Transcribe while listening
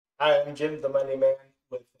Hi, I'm Jim, the Monday Man,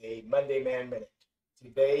 with a Monday Man Minute.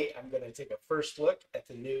 Today, I'm going to take a first look at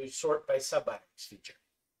the new Sort by Subitems feature.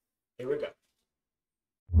 Here we go.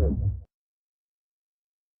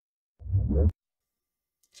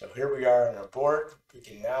 So here we are on our board. We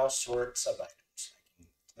can now sort subitems. I can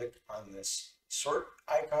click on this sort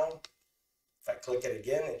icon. If I click it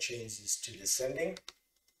again, it changes to descending.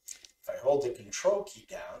 If I hold the control key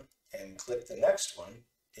down and click the next one,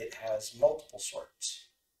 it has multiple sorts.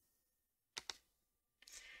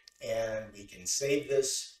 And we can save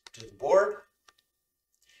this to the board.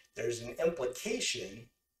 There's an implication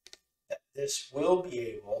that this will be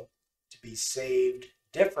able to be saved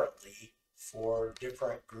differently for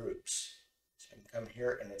different groups. So I can come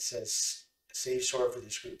here and it says save sort for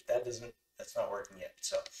this group. That's not working yet.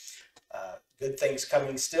 So good things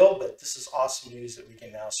coming still, but this is awesome news that we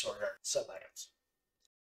can now sort our subitems.